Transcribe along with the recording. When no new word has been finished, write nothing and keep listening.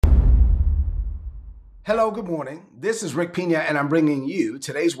Hello, good morning. This is Rick Pina, and I'm bringing you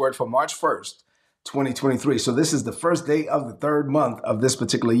today's word for March 1st, 2023. So this is the first day of the third month of this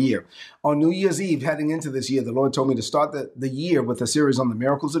particular year. On New Year's Eve, heading into this year, the Lord told me to start the year with a series on the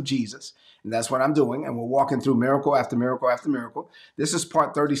miracles of Jesus. And that's what I'm doing. And we're walking through miracle after miracle after miracle. This is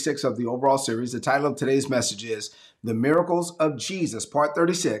part 36 of the overall series. The title of today's message is The Miracles of Jesus, part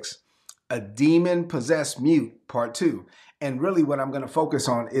 36, A Demon-Possessed Mute, part 2. And really what I'm going to focus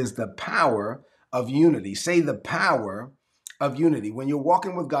on is the power of unity. Say the power of unity. When you're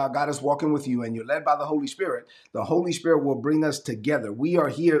walking with God, God is walking with you, and you're led by the Holy Spirit will bring us together. We are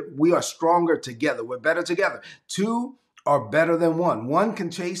here. We are stronger together. We're better together. Two are better than one. One can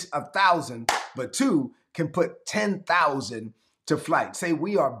chase 1,000, but two can put 10,000 to flight. Say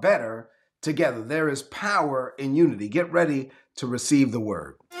we are better together. There is power in unity. Get ready to receive the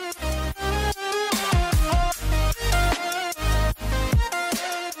word.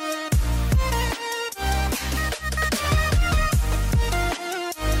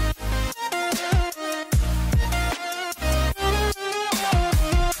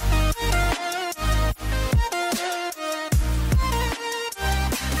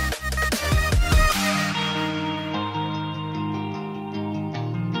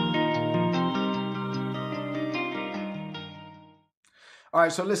 All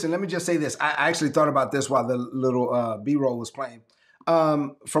right, so listen, let me just say this. I actually thought about this while the little B-roll was playing.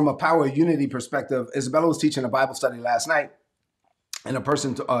 From a power of unity perspective, Isabella was teaching a Bible study last night, and a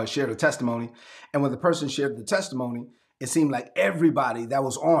person shared a testimony. And when the person shared the testimony, it seemed like everybody that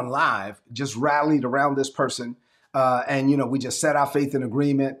was on live just rallied around this person. We just set our faith in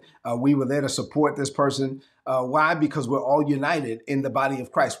agreement. We were there to support this person. Why? Because we're all united in the body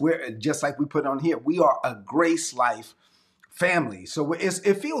of Christ. We're just like we put on here. We are a Grace Life family. So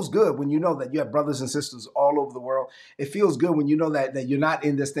it feels good when you know that you have brothers and sisters all over the world. It feels good when you know that you're not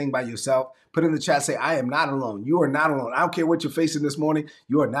in this thing by yourself. Put in the chat, say, I am not alone. You are not alone. I don't care what you're facing this morning.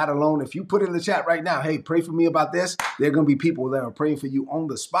 You are not alone. If you put in the chat right now, hey, pray for me about this, there are going to be people that are praying for you on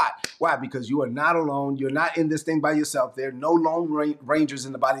the spot. Why? Because you are not alone. You're not in this thing by yourself. There are no lone rangers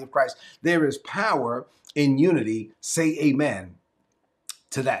in the body of Christ. There is power in unity. Say amen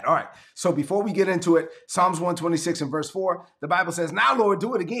to that. All right. So before we get into it, Psalms 126 and verse 4, the Bible says, now, Lord,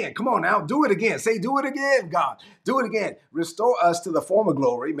 do it again. Come on now. Do it again. Say, do it again, God. Do it again. Restore us to the former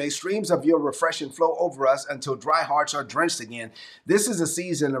glory. May streams of your refreshing flow over us until dry hearts are drenched again. This is a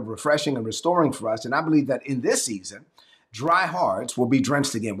season of refreshing and restoring for us. And I believe that in this season, dry hearts will be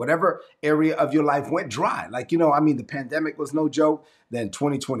drenched again. Whatever area of your life went dry. The pandemic was no joke. Then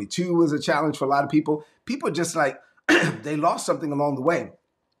 2022 was a challenge for a lot of people. People just they lost something along the way.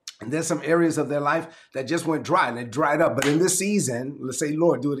 And there's some areas of their life that just went dry and they dried up. But in this season, let's say,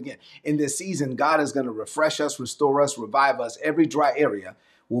 Lord, do it again. In this season, God is going to refresh us, restore us, revive us. Every dry area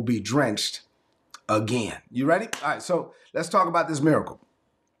will be drenched again. You ready? All right. So let's talk about this miracle.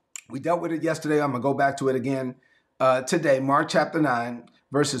 We dealt with it yesterday. I'm going to go back to it again today. Mark chapter 9,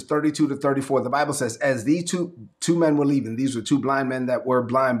 verses 32 to 34. The Bible says, as these two men were leaving, these were two blind men that were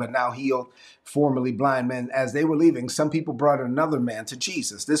blind but now healed, formerly blind men. As they were leaving, some people brought another man to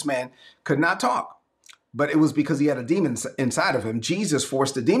Jesus. This man could not talk, but it was because he had a demon inside of him. Jesus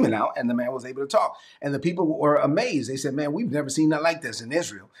forced the demon out, and the man was able to talk. And the people were amazed. They said, man, we've never seen nothing like this in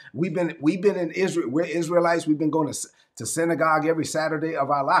Israel. We've been in Israel. We're Israelites. We've been going to synagogue every Saturday of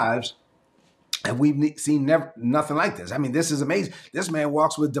our lives. And we've seen nothing like this. I mean, this is amazing. This man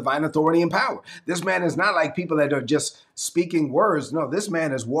walks with divine authority and power. This man is not like people that are just speaking words. No, this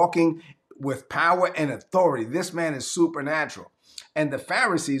man is walking with power and authority. This man is supernatural. And the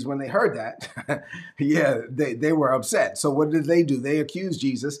Pharisees, when they heard that, they were upset. So what did they do? They accused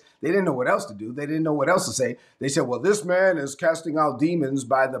Jesus. They didn't know what else to do. They didn't know what else to say. They said, well, this man is casting out demons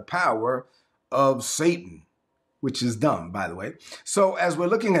by the power of Satan, which is dumb, by the way. So as we're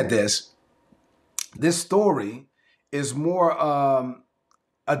looking at this story is more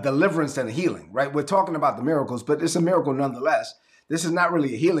a deliverance than a healing, right? We're talking about the miracles, but it's a miracle nonetheless. This is not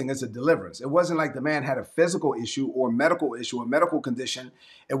really a healing, it's a deliverance. It wasn't like the man had a physical issue or medical condition.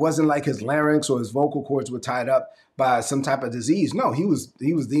 It wasn't like his larynx or his vocal cords were tied up by some type of disease. No, he was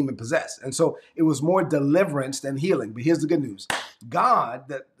demon possessed. And so it was more deliverance than healing. But here's the good news.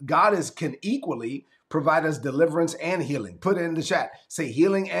 God can equally provide us deliverance and healing. Put it in the chat. Say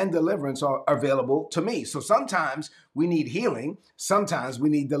healing and deliverance are available to me. So sometimes we need healing. Sometimes we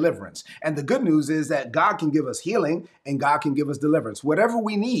need deliverance. And the good news is that God can give us healing and God can give us deliverance. Whatever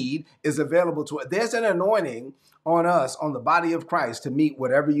we need is available to us. There's an anointing on us, on the body of Christ, to meet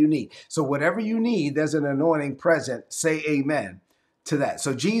whatever you need. So whatever you need, there's an anointing present. Say amen to that.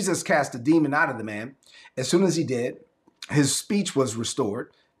 So Jesus cast the demon out of the man. As soon as he did, his speech was restored.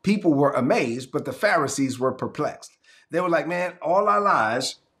 people were amazed, but the Pharisees were perplexed. They were like, man, all our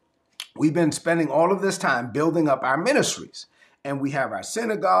lives, we've been spending all of this time building up our ministries. And we have our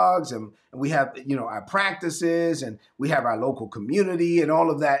synagogues and we have, our practices and we have our local community and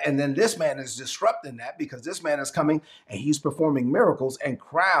all of that. And then this man is disrupting that because this man is coming and he's performing miracles and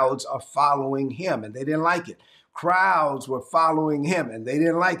crowds are following him and they didn't like it. Crowds were following him and they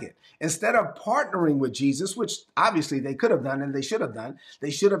didn't like it. Instead of partnering with Jesus, which obviously they could have done and they should have done,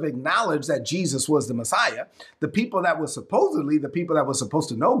 they should have acknowledged that Jesus was the Messiah. The people that were supposed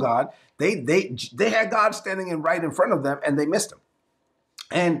to know God, they had God standing right in front of them and they missed him.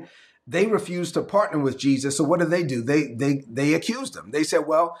 And they refused to partner with Jesus. So what did they do? They accused him. They said,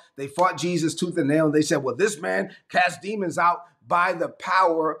 well, they fought Jesus tooth and nail. And they said, well, this man cast demons out by the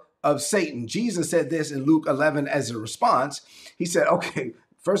power of Satan. Jesus said this in Luke 11 as a response. He said, okay,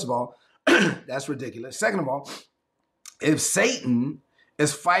 first of all, that's ridiculous. Second of all, if Satan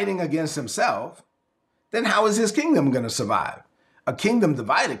is fighting against himself, then how is his kingdom going to survive? A kingdom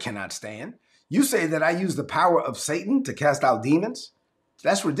divided cannot stand. You say that I use the power of Satan to cast out demons?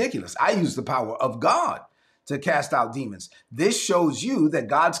 That's ridiculous. I use the power of God to cast out demons. This shows you that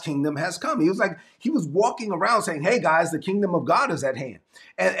God's kingdom has come. He was walking around saying, hey guys, the kingdom of God is at hand.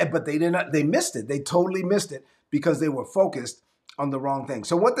 But they missed it. They totally missed it because they were focused on the wrong thing.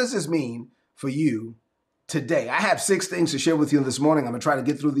 So what does this mean for you today? I have 6 things to share with you this morning. I'm going to try to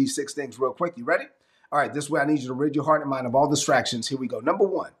get through these 6 things real quick. You ready? All right, this way I need you to rid your heart and mind of all distractions. Here we go. Number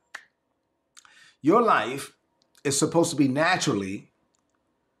 1, your life is supposed to be naturally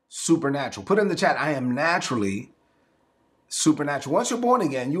supernatural. Put in the chat, I am naturally supernatural. Once you're born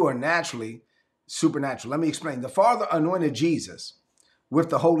again, you are naturally supernatural. Let me explain. The Father anointed Jesus with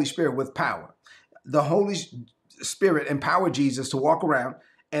the Holy Spirit with power. The Holy Spirit empowered Jesus to walk around,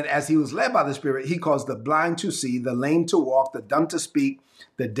 and as he was led by the Spirit, he caused the blind to see, the lame to walk, the dumb to speak,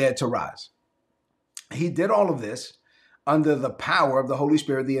 the dead to rise. He did all of this under the power of the Holy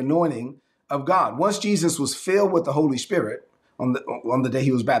Spirit, the anointing of God. Once Jesus was filled with the Holy Spirit, on the day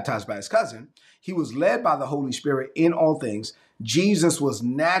he was baptized by his cousin, he was led by the Holy Spirit in all things. Jesus was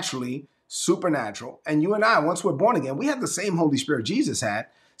naturally supernatural. And you and I, once we're born again, we have the same Holy Spirit Jesus had.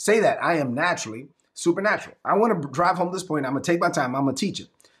 Say that, I am naturally supernatural. I want to drive home this point. I'm going to take my time. I'm going to teach it.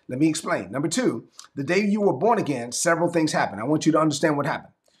 Let me explain. Number 2, the day you were born again, several things happened. I want you to understand what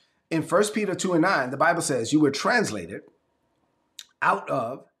happened. In 1 Peter 2:9, the Bible says you were translated out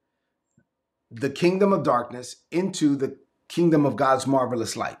of the kingdom of darkness into the kingdom of God's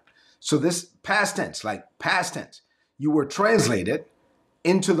marvelous light. So this past tense, you were translated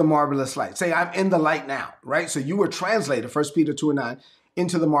into the marvelous light. Say, I'm in the light now, right? So you were translated, 1 Peter 2:9,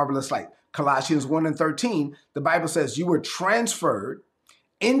 into the marvelous light. Colossians 1:13, the Bible says you were transferred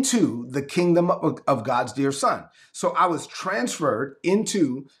into the kingdom of God's dear son. So I was transferred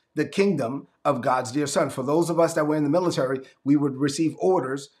into the kingdom of God's dear son. For those of us that were in the military, we would receive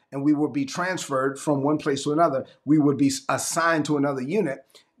orders and we would be transferred from one place to another. We would be assigned to another unit.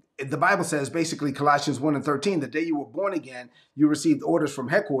 The Bible says, basically, Colossians 1:13, the day you were born again, you received orders from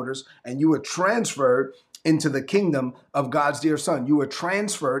headquarters and you were transferred into the kingdom of God's dear son. You were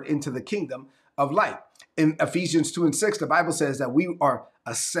transferred into the kingdom of light. In Ephesians 2:6, the Bible says that we are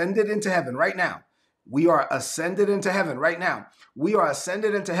ascended into heaven right now. We are ascended into heaven right now. We are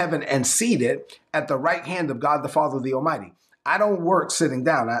ascended into heaven and seated at the right hand of God the Father, the Almighty. I don't work sitting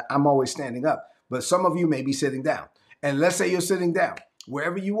down. I'm always standing up. But some of you may be sitting down. And let's say you're sitting down.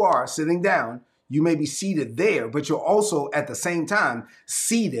 Wherever you are sitting down, you may be seated there, but you're also at the same time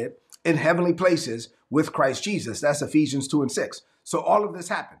seated in heavenly places with Christ Jesus. That's Ephesians 2:6. So all of this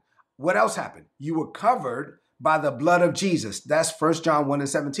happened. What else happened? You were covered by the blood of Jesus. That's 1 John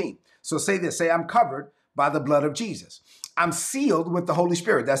 1:17. So say this, say, I'm covered by the blood of Jesus. I'm sealed with the Holy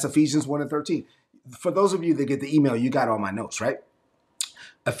Spirit. That's Ephesians 1:13. For those of you that get the email, you got all my notes, right?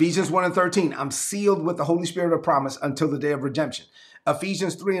 Ephesians 1:13, I'm sealed with the Holy Spirit of promise until the day of redemption.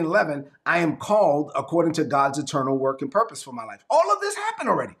 Ephesians 3:11, I am called according to God's eternal work and purpose for my life. All of this happened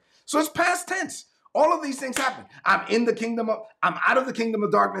already. So it's past tense. All of these things happen. I'm out of the kingdom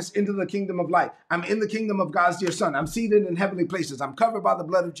of darkness into the kingdom of light. I'm in the kingdom of God's dear son. I'm seated in heavenly places. I'm covered by the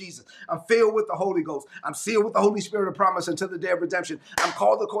blood of Jesus. I'm filled with the Holy Ghost. I'm sealed with the Holy Spirit of promise until the day of redemption. I'm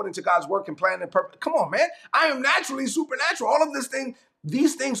called according to God's work and plan and purpose. Come on, man. I am naturally supernatural. All of these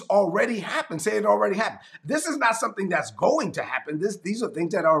things already happen. Say it already happened. This is not something that's going to happen. These are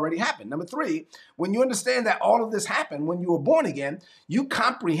things that already happened. Number 3, when you understand that all of this happened when you were born again, you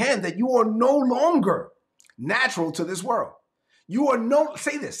comprehend that you are no longer natural to this world.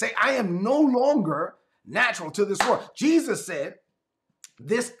 Say this, say, I am no longer natural to this world. Jesus said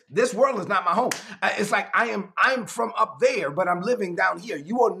This world is not my home. It's like I'm from up there, but I'm living down here.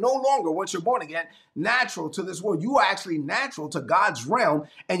 You are no longer, once you're born again, natural to this world. You are actually natural to God's realm,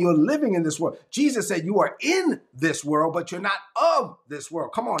 and you're living in this world. Jesus said you are in this world, but you're not of this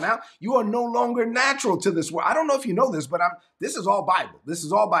world. Come on now. You are no longer natural to this world. I don't know if you know this, but this is all Bible. This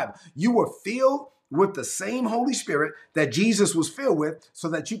is all Bible. You were filled with the same Holy Spirit that Jesus was filled with so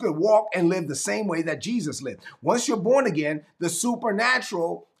that you could walk and live the same way that Jesus lived. Once you're born again, the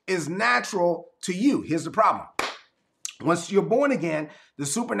supernatural is natural to you. Here's the problem. Once you're born again, the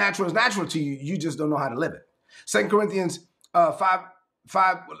supernatural is natural to you. You just don't know how to live it. 2 Corinthians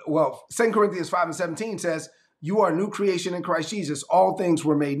 5:17 says, you are a new creation in Christ Jesus. All things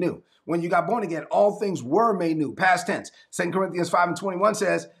were made new. When you got born again, all things were made new. Past tense. 2 Corinthians 5:21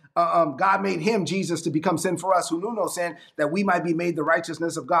 says, God made him, Jesus, to become sin for us who knew no sin, that we might be made the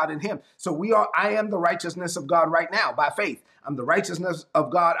righteousness of God in him. So I am the righteousness of God right now by faith. I'm the righteousness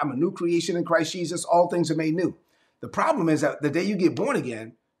of God. I'm a new creation in Christ Jesus. All things are made new. The problem is that the day you get born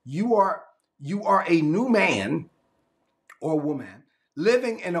again, you are a new man or woman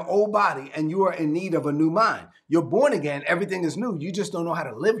living in an old body, and you are in need of a new mind. You're born again. Everything is new. You just don't know how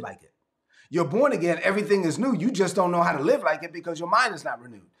to live like it. You're born again. Everything is new. You just don't know how to live like it because your mind is not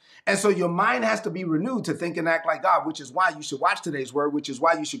renewed. And so your mind has to be renewed to think and act like God, which is why you should watch today's word, which is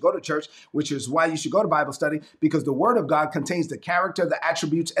why you should go to church, which is why you should go to Bible study, because the word of God contains the character, the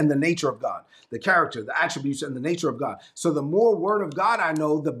attributes, and the nature of God. The character, the attributes, and the nature of God. So the more word of God I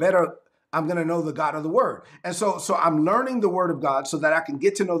know, the better I'm going to know the God of the word. And so I'm learning the word of God so that I can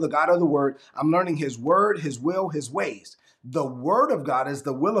get to know the God of the word. I'm learning his word, his will, his ways. The word of God is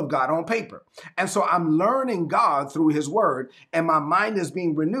the will of God on paper. And so I'm learning God through his word, and my mind is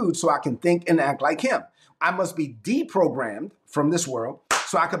being renewed so I can think and act like him. I must be deprogrammed from this world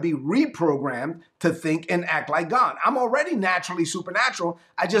so I could be reprogrammed to think and act like God. I'm already naturally supernatural.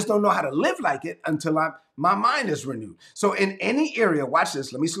 I just don't know how to live like it until my mind is renewed. So in any area, watch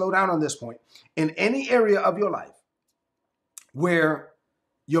this, let me slow down on this point. In any area of your life where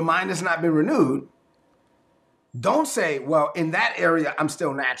your mind has not been renewed, don't say, well, in that area, I'm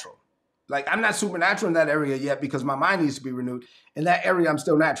still natural. Like, I'm not supernatural in that area yet because my mind needs to be renewed. In that area, I'm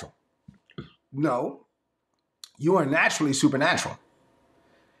still natural. No, you are naturally supernatural.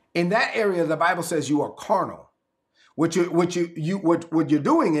 In that area, the Bible says you are carnal. What you're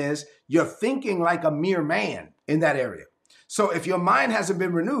doing is you're thinking like a mere man in that area. So if your mind hasn't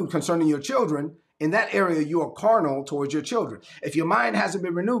been renewed concerning your children, in that area, you are carnal towards your children. If your mind hasn't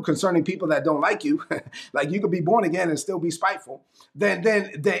been renewed concerning people that don't like you, like you could be born again and still be spiteful, then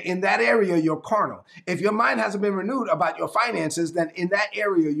in that area, you're carnal. If your mind hasn't been renewed about your finances, then in that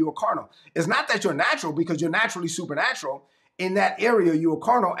area, you're carnal. It's not that you're natural because you're naturally supernatural. In that area, you are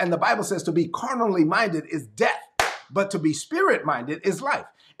carnal. And the Bible says to be carnally minded is death, but to be spirit minded is life.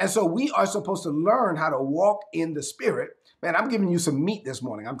 And so we are supposed to learn how to walk in the spirit. Man, I'm giving you some meat this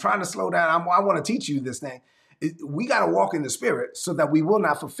morning. I'm trying to slow down. I want to teach you this thing. We got to walk in the spirit so that we will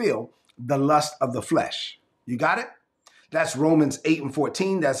not fulfill the lust of the flesh. You got it? That's Romans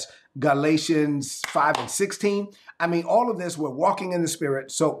 8:14. That's Galatians 5:16. I mean, all of this, we're walking in the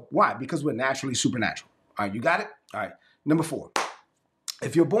spirit. So why? Because we're naturally supernatural. All right, you got it? All right. Number 4,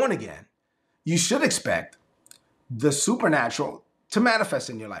 if you're born again, you should expect the supernatural to manifest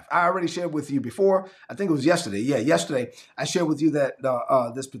in your life. I already shared with you before. I think it was yesterday. Yeah, yesterday I shared with you that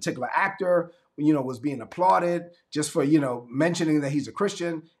this particular actor, was being applauded just for, mentioning that he's a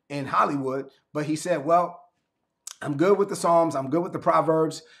Christian in Hollywood. But he said, well, I'm good with the Psalms. I'm good with the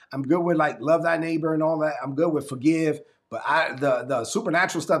Proverbs. I'm good with like love thy neighbor and all that. I'm good with forgive. But the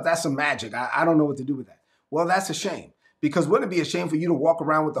supernatural stuff, that's some magic. I don't know what to do with that. Well, that's a shame, because wouldn't it be a shame for you to walk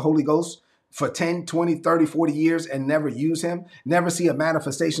around with the Holy Ghost for 10, 20, 30, 40 years and never use him, never see a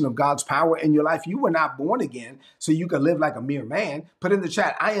manifestation of God's power in your life? You were not born again so you could live like a mere man. Put in the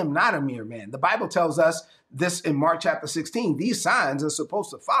chat, I am not a mere man. The Bible tells us this in Mark chapter 16. These signs are supposed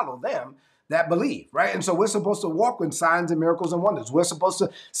to follow them that believe, right? And so we're supposed to walk with signs and miracles and wonders. We're supposed to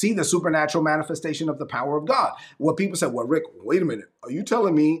see the supernatural manifestation of the power of God. Well, people say, well, Rick, wait a minute. Are you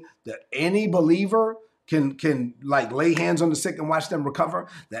telling me that any believer can like lay hands on the sick and watch them recover?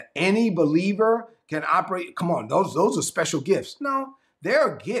 That any believer can operate? Come on, those are special gifts. No, there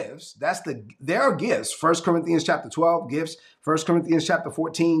are gifts. There are gifts. 1 Corinthians chapter 12 gifts. 1 Corinthians chapter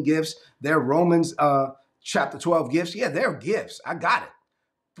 14 gifts. There are Romans chapter 12 gifts. Yeah, there are gifts. I got it.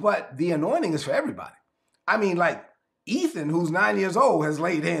 But the anointing is for everybody. I mean, like Ethan, who's 9 years old, has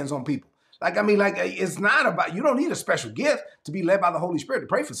laid hands on people. It's not about, you don't need a special gift to be led by the Holy Spirit to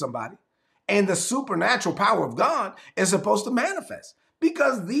pray for somebody. And the supernatural power of God is supposed to manifest.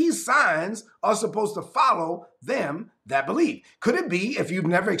 Because these signs are supposed to follow them that believe. Could it be, if you've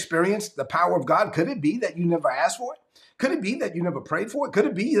never experienced the power of God, could it be that you never asked for it? Could it be that you never prayed for it? Could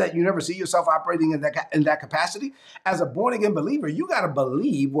it be that you never see yourself operating in that capacity? As a born-again believer, you got to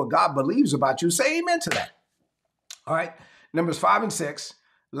believe what God believes about you. Say amen to that. All right. Numbers 5 and 6,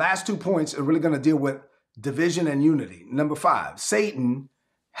 last 2 points are really going to deal with division and unity. Number 5, Satan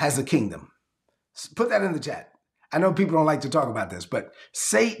has a kingdom. Put that in the chat. I know people don't like to talk about this, but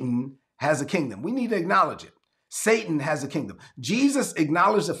Satan has a kingdom. We need to acknowledge it. Satan has a kingdom. Jesus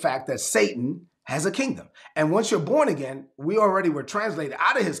acknowledged the fact that Satan has a kingdom. And once you're born again, we already were translated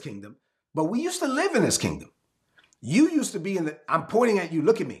out of his kingdom, but we used to live in his kingdom. You used to be I'm pointing at you,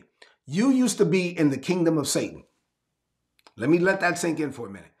 look at me. You used to be in the kingdom of Satan. Let me let that sink in for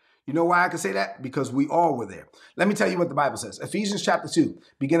a minute. You know why I can say that? Because we all were there. Let me tell you what the Bible says. Ephesians chapter 2,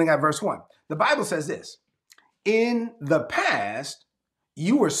 beginning at verse 1. The Bible says this: in the past,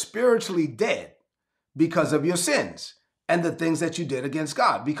 you were spiritually dead because of your sins and the things that you did against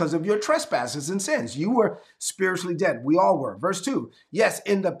God, because of your trespasses and sins. You were spiritually dead. We all were. Verse 2, yes,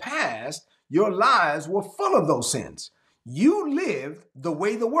 in the past, your lives were full of those sins. You lived the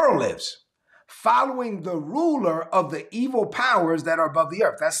way the world lives, following the ruler of the evil powers that are above the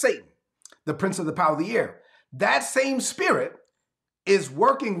earth. That's Satan, the prince of the power of the air. That same spirit is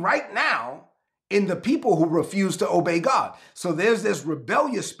working right now in the people who refuse to obey God. So there's this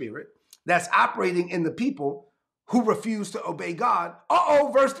rebellious spirit that's operating in the people who refuse to obey God.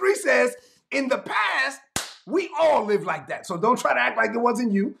 Verse 3 says, in the past, we all live like that. So don't try to act like it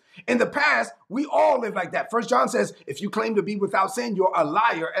wasn't you. In the past, we all live like that. 1 John says, if you claim to be without sin, you're a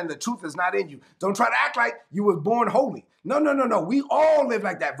liar and the truth is not in you. Don't try to act like you were born holy. No. We all live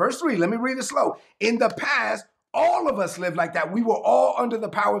like that. Verse 3, let me read it slow. In the past, all of us lived like that. We were all under the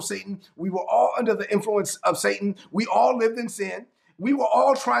power of Satan. We were all under the influence of Satan. We all lived in sin. We were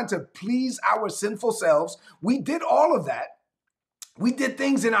all trying to please our sinful selves. We did all of that. We did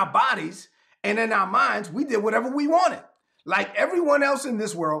things in our bodies and in our minds. We did whatever we wanted. Like everyone else in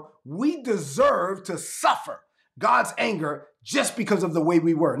this world, we deserve to suffer God's anger just because of the way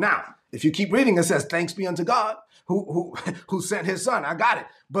we were. Now, if you keep reading, it says, thanks be unto God who sent his son. I got it.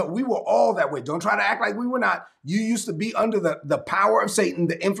 But we were all that way. Don't try to act like we were not. You used to be under the power of Satan,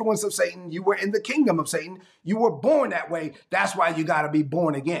 the influence of Satan. You were in the kingdom of Satan. You were born that way. That's why you got to be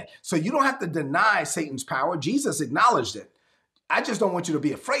born again. So you don't have to deny Satan's power. Jesus acknowledged it. I just don't want you to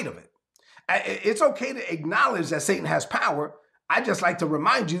be afraid of it. It's okay to acknowledge that Satan has power. I just like to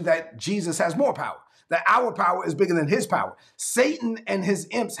remind you that Jesus has more power, that our power is bigger than his power. Satan and his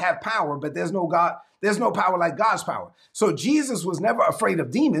imps have power, but there's no God. There's no power like God's power. So Jesus was never afraid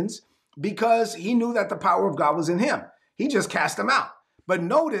of demons because he knew that the power of God was in him. He just cast them out. But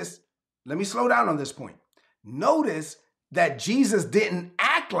notice, let me slow down on this point. Notice that Jesus didn't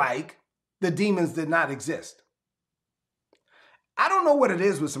act like the demons did not exist. I don't know what it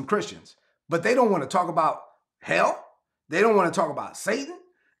is with some Christians, but they don't want to talk about hell. They don't want to talk about Satan.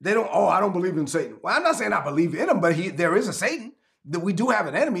 I don't believe in Satan. Well, I'm not saying I believe in him, but there is a Satan. That we do have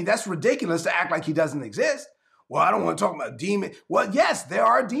an enemy. That's ridiculous to act like he doesn't exist. Well, I don't want to talk about demon. Well, yes, there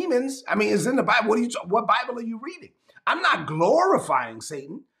are demons. I mean, it's in the Bible. What Bible are you reading? I'm not glorifying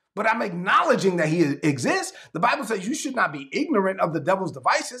Satan, but I'm acknowledging that he exists. The Bible says you should not be ignorant of the devil's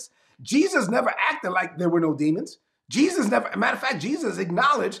devices. Jesus never acted like there were no demons. Matter of fact, Jesus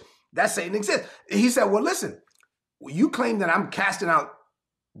acknowledged that Satan exists. He said, well, listen, you claim that I'm casting out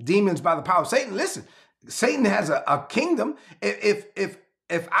demons by the power of Satan. Listen, Satan has a kingdom.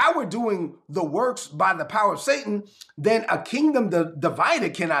 If I were doing the works by the power of Satan, then a kingdom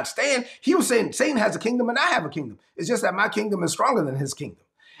divided cannot stand. He was saying Satan has a kingdom and I have a kingdom. It's just that my kingdom is stronger than his kingdom.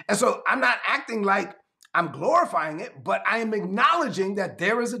 And so I'm not acting like I'm glorifying it, but I am acknowledging that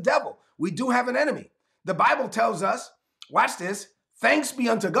there is a devil. We do have an enemy. The Bible tells us, watch this, thanks be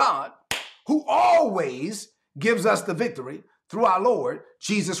unto God who always gives us the victory through our Lord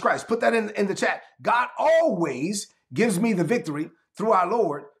Jesus Christ. Put that in the chat. God always gives me the victory through our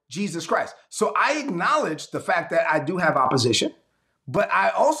Lord Jesus Christ. So I acknowledge the fact that I do have opposition, but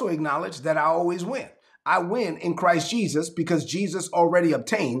I also acknowledge that I always win. I win in Christ Jesus because Jesus already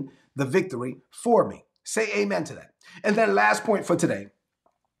obtained the victory for me. Say amen to that. And then last point for today,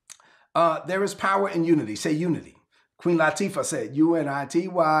 there is power in unity. Say unity. Queen Latifah said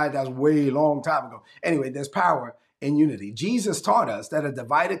U-N-I-T-Y. That's way long time ago. Anyway, there's power in unity. Jesus taught us that a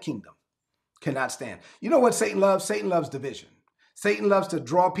divided kingdom cannot stand. You know what Satan loves? Satan loves division. Satan loves to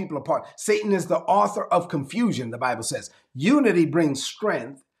draw people apart. Satan is the author of confusion, the Bible says. Unity brings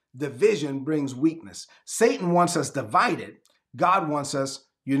strength. Division brings weakness. Satan wants us divided. God wants us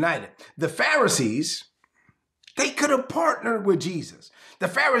united. The Pharisees, They could have partnered with Jesus. The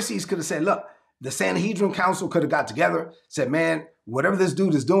Pharisees could have said, look, the Sanhedrin Council could have got together, said, man, whatever this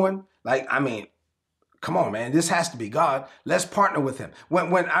dude is doing, like, I mean, come on, man, this has to be God. Let's partner with him.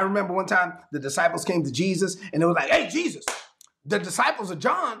 When I remember one time the disciples came to Jesus and they were like, hey, Jesus, the disciples of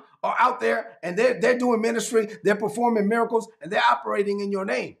John are out there and they're doing ministry, they're performing miracles, and they're operating in your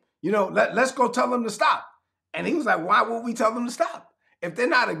name. You know, let's go tell them to stop. And he was like, why would we tell them to stop? If they're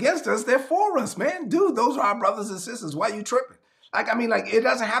not against us, they're for us, man. Dude, those are our brothers and sisters. Why are you tripping? Like, I mean, like, it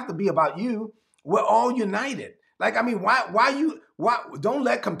doesn't have to be about you. We're all united. Like, I mean, why don't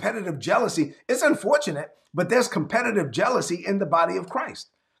let competitive jealousy, it's unfortunate, but there's competitive jealousy in the body of Christ.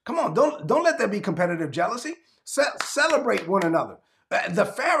 Come on, don't let there be competitive jealousy. Celebrate one another. The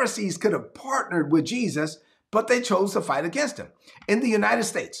Pharisees could have partnered with Jesus, but they chose to fight against him. In the United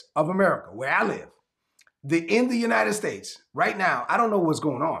States of America, where I live, in the United States right now, I don't know what's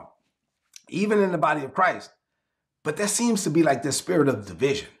going on, even in the body of Christ, but there seems to be like this spirit of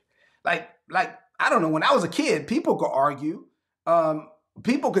division. Like, I don't know, when I was a kid, people could argue,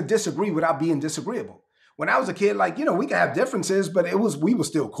 people could disagree without being disagreeable. When I was a kid, like, you know, we could have differences, but we were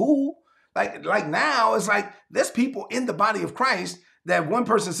still cool. Like now, it's like there's people in the body of Christ that one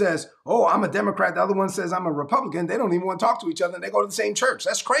person says, oh, I'm a Democrat. The other one says I'm a Republican. They don't even want to talk to each other and they go to the same church.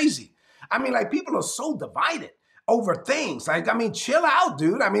 That's crazy. I mean, like, people are so divided over things. Like, I mean, chill out,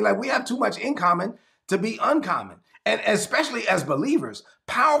 dude. I mean, like, we have too much in common to be uncommon. And especially as believers,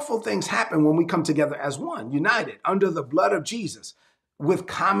 powerful things happen when we come together as one, united under the blood of Jesus with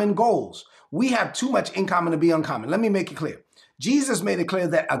common goals. We have too much in common to be uncommon. Let me make it clear. Jesus made it clear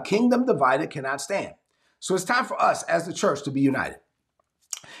that a kingdom divided cannot stand. So it's time for us as the church to be united.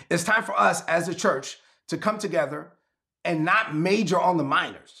 It's time for us as a church to come together and not major on the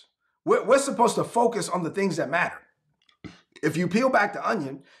minors. We're supposed to focus on the things that matter. If you peel back the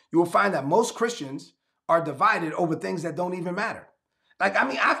onion, you will find that most Christians are divided over things that don't even matter. Like, I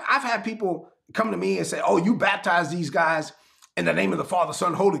mean, I've had people come to me and say, oh, you baptized these guys in the name of the Father,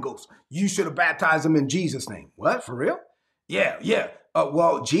 Son, Holy Ghost. You should have baptized them in Jesus' name. What, for real? Yeah.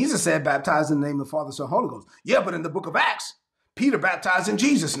 Well, Jesus said baptize in the name of the Father, Son, Holy Ghost. Yeah, but in the book of Acts, Peter baptized in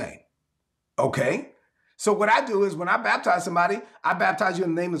Jesus' name. Okay. So what I do is when I baptize somebody, I baptize you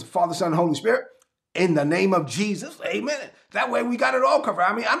in the name of the Father, Son, and Holy Spirit, in the name of Jesus. Amen. That way we got it all covered.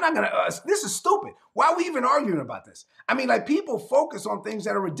 I mean, I'm not going to, this is stupid. Why are we even arguing about this? I mean, like, people focus on things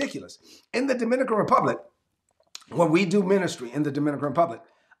that are ridiculous. In the Dominican Republic, when we do ministry in the Dominican Republic,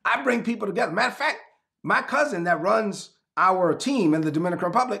 I bring people together. Matter of fact, my cousin that runs our team in the Dominican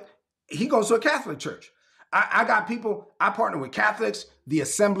Republic, he goes to a Catholic church. I got people, I partner with Catholics, the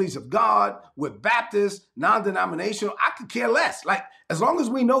Assemblies of God, with Baptists, non-denominational. I could care less. Like, as long as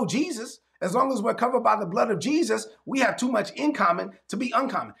we know Jesus, as long as we're covered by the blood of Jesus, we have too much in common to be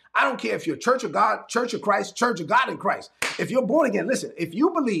uncommon. I don't care if you're Church of God, Church of Christ, Church of God in Christ. If you're born again, listen, if you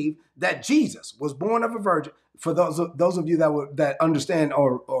believe that Jesus was born of a virgin, for those of you that understand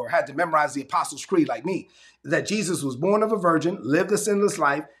or had to memorize the Apostles' Creed like me, that Jesus was born of a virgin, lived a sinless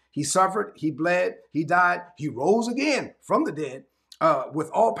life, he suffered, he bled, he died, he rose again from the dead with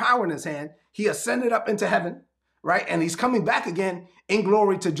all power in his hand. He ascended up into heaven, right? And he's coming back again in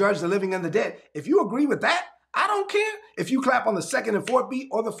glory to judge the living and the dead. If you agree with that, I don't care if you clap on the second and fourth beat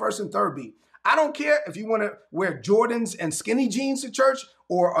or the first and third beat. I don't care if you want to wear Jordans and skinny jeans to church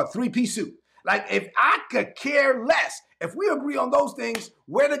or a three-piece suit. Like, if I could care less, if we agree on those things,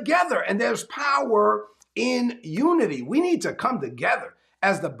 we're together and there's power in unity. We need to come together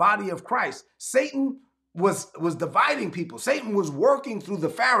as the body of Christ. Satan was dividing people. Satan was working through the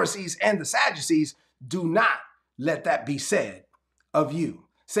Pharisees and the Sadducees. Do not let that be said of you.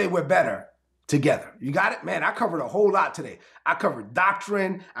 Say we're better together. You got it? Man, I covered a whole lot today. I covered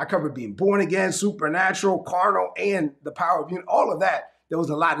doctrine. I covered being born again, supernatural, carnal, and the power of unity. All of that. There was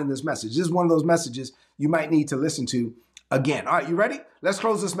a lot in this message. This is one of those messages you might need to listen to again. All right, you ready? Let's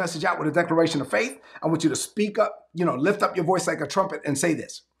close this message out with a declaration of faith. I want you to speak up, lift up your voice like a trumpet and say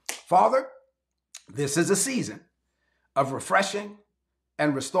this. Father, this is a season of refreshing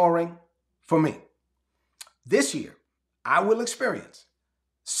and restoring for me. This year, I will experience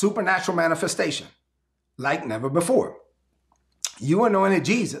supernatural manifestation like never before. You anointed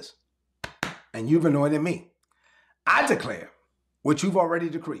Jesus, and you've anointed me. I declare what you've already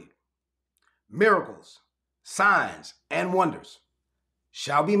decreed. Miracles, signs, and wonders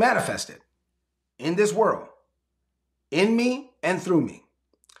shall be manifested in this world, in me and through me.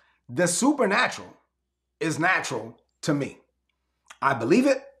 The supernatural is natural to me. I believe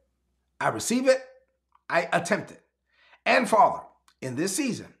it, I receive it, I attempt it. And Father, in this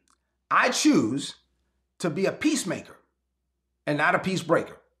season, I choose to be a peacemaker and not a peace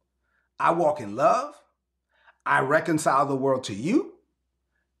breaker. I walk in love, I reconcile the world to you,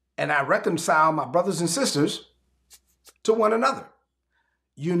 and I reconcile my brothers and sisters to one another.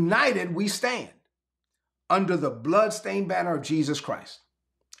 United we stand under the blood-stained banner of Jesus Christ.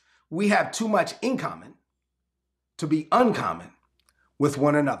 We have too much in common to be uncommon with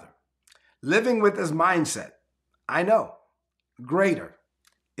one another. Living with this mindset, I know greater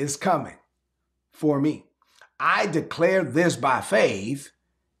is coming for me. I declare this by faith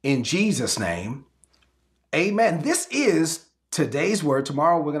in Jesus' name. Amen. This is today's word.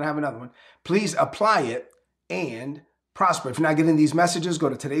 Tomorrow we're going to have another one. Please apply it and prosper. If you're not getting these messages, go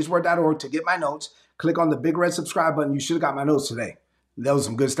to today'sword.org to get my notes. Click on the big red subscribe button. You should have got my notes today. There was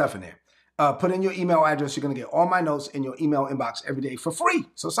some good stuff in there. Put in your email address. You're going to get all my notes in your email inbox every day for free.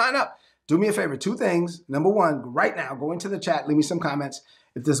 So sign up. Do me a favor. 2 things. Number 1, right now, go into the chat. Leave me some comments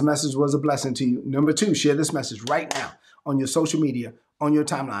if this message was a blessing to you. Number 2, share this message right now on your social media, on your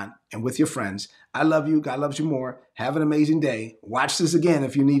timeline, and with your friends. I love you. God loves you more. Have an amazing day. Watch this again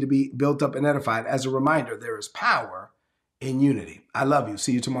if you need to be built up and edified. As a reminder, there is power in unity. I love you.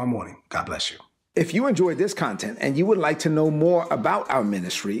 See you tomorrow morning. God bless you. If you enjoyed this content and you would like to know more about our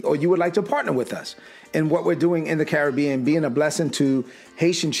ministry, or you would like to partner with us in what we're doing in the Caribbean, being a blessing to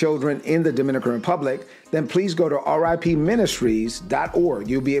Haitian children in the Dominican Republic, then please go to ripministries.org.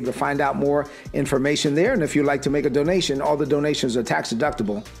 You'll be able to find out more information there. And if you'd like to make a donation, all the donations are tax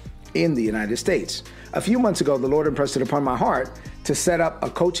deductible in the United States. A few months ago, the Lord impressed it upon my heart to set up a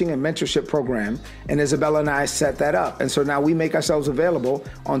coaching and mentorship program, and Isabella and I set that up. And so now we make ourselves available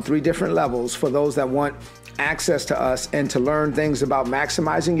on 3 different levels for those that want access to us and to learn things about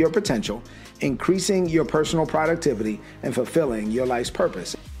maximizing your potential, increasing your personal productivity, and fulfilling your life's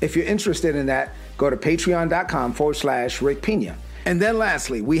purpose. If you're interested in that, go to patreon.com/Rick Pina. And then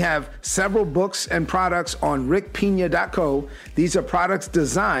lastly, we have several books and products on rickpina.co. These are products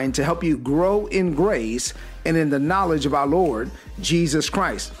designed to help you grow in grace and in the knowledge of our Lord Jesus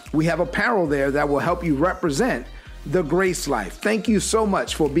Christ. We have apparel there that will help you represent the grace life. Thank you so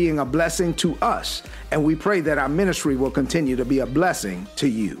much for being a blessing to us, and we pray that our ministry will continue to be a blessing to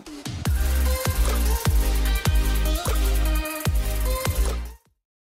you.